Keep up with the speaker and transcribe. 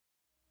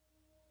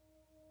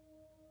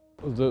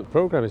The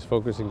program is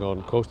focusing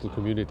on coastal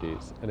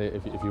communities, and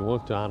if you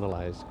want to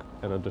analyze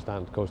and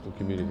understand coastal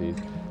communities,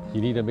 you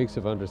need a mix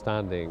of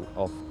understanding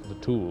of the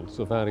tools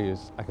of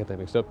various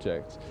academic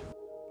subjects.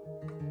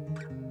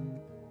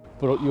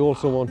 But you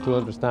also want to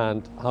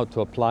understand how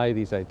to apply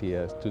these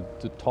ideas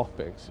to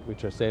topics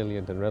which are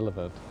salient and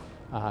relevant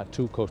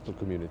to coastal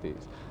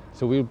communities.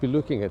 So we'll be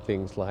looking at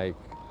things like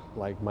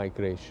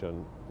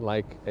migration,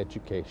 like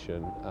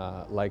education,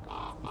 like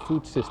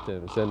food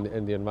systems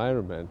and the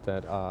environment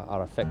that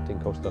are affecting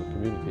coastal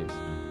communities.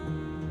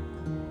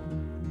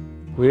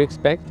 We're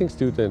expecting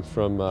students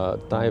from a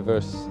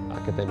diverse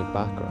academic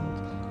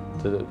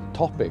background. The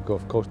topic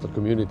of coastal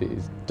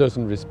communities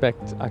doesn't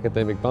respect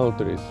academic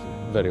boundaries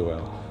very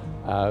well,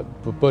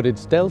 but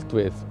it's dealt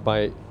with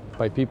by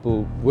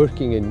people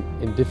working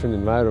in different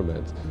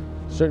environments.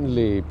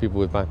 Certainly people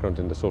with background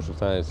in the social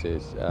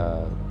sciences,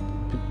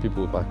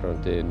 people with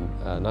background in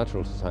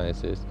natural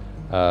sciences,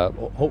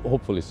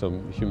 hopefully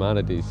some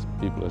humanities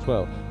people as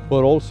well.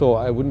 But also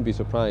I wouldn't be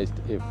surprised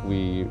if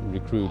we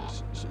recruit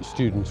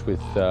students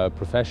with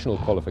professional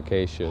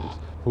qualifications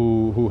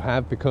who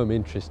have become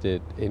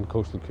interested in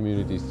coastal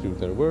communities through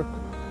their work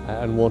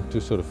and want to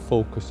sort of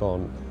focus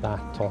on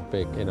that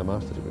topic in a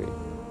master's degree.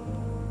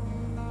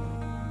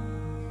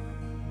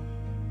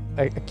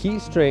 A key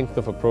strength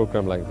of a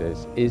program like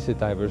this is the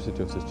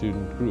diversity of the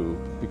student group,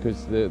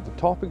 because the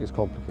topic is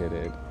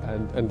complicated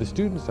and the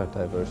students are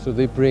diverse, so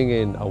they bring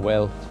in a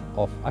wealth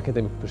of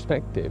academic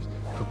perspectives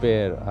to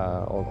bear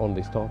on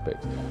these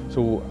topics.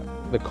 So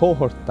the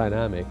cohort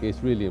dynamic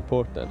is really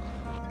important.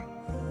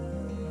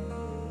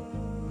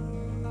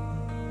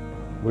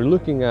 We're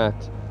looking at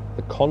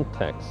the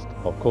context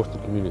of coastal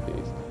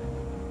communities,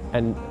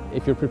 and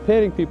if you're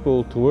preparing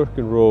people to work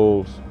in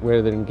roles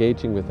where they're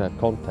engaging with that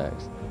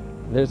context,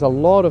 there's a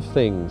lot of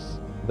things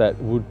that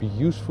would be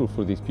useful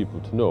for these people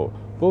to know,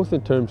 both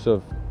in terms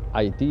of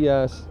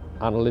ideas,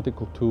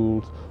 analytical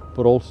tools,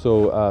 but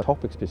also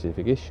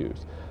topic-specific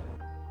issues.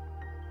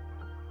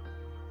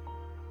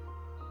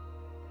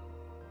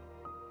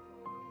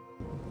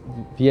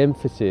 The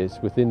emphasis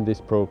within this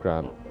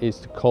program is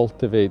to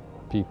cultivate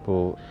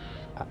people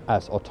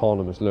as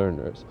autonomous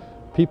learners,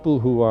 people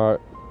who are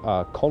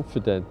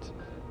confident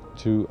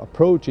to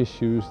approach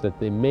issues that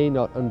they may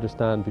not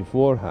understand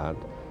beforehand,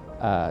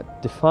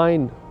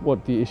 define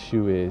what the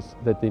issue is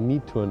that they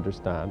need to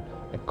understand,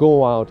 and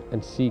go out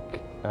and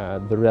seek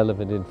the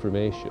relevant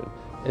information.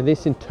 And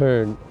this in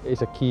turn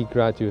is a key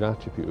graduate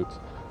attribute,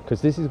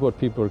 because this is what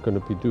people are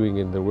going to be doing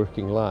in their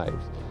working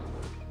lives.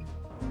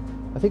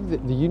 I think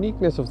that the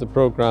uniqueness of the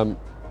program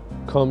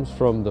comes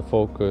from the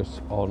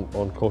focus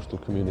on coastal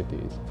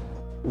communities.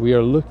 We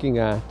are looking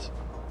at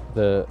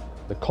the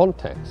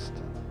context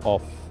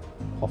of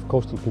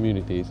coastal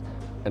communities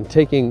and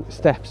taking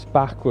steps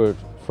backward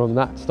from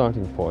that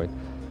starting point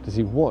to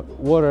see what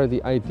are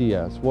the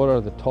ideas, what are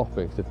the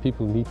topics that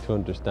people need to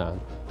understand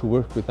to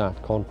work with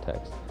that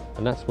context.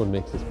 And that's what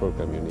makes this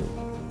program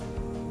unique.